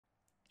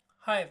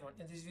Hi everyone,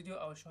 in this video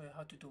I will show you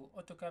how to do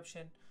auto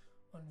caption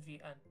on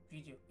VN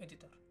video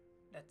editor.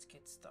 Let's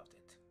get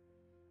started.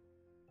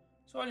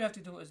 So all you have to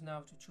do is now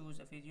to choose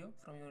a video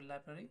from your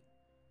library.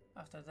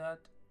 After that,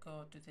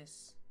 go to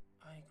this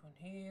icon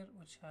here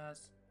which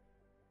has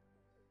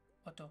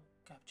auto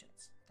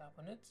captions. Tap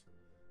on it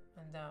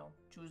and now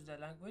choose the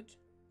language.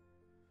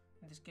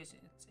 In this case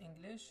it's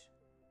English,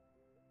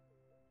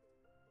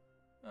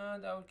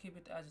 and I will keep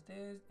it as it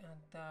is and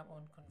tap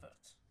on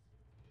convert.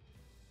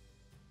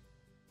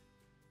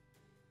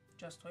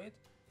 Just wait,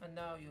 and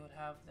now you will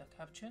have the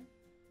caption.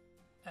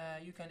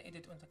 You can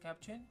edit on the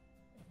caption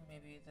if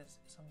maybe there's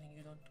something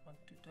you don't want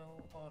to do,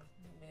 or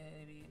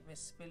maybe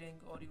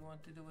misspelling, or you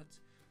want to do it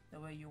the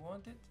way you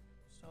want it.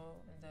 So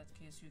in that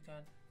case you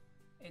can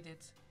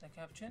edit the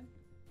caption,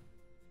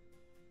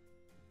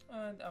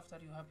 and after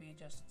you're happy,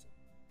 just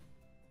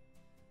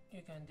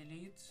you can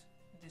delete.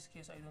 In this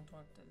case I don't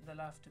want the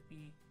laugh to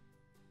be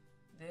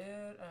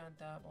there, and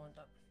tap on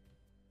done.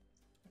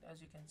 And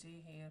as you can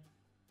see here,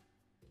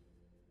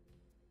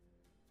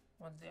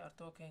 once they are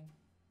talking,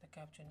 the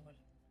caption will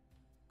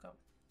come.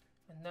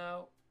 And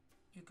now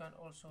you can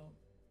also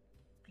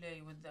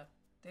play with the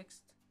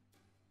text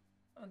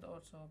and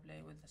also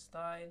play with the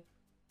style,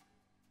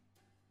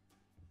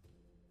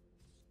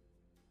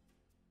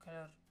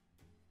 color,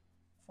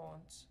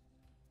 fonts,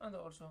 and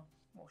also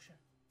motion.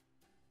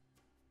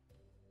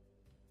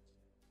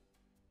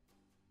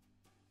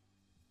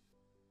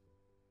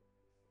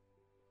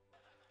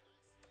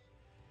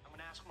 I'm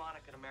gonna ask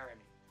Monica to marry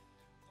me.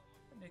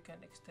 And you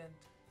can extend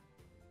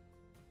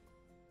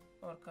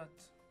or cut,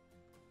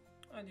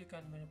 and you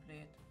can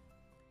manipulate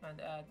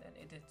and add and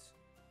edit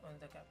on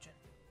the caption.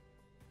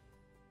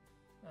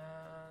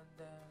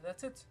 And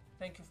that's it.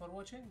 Thank you for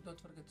watching. Don't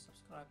forget to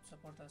subscribe to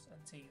support us,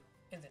 and see you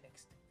in the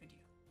next video.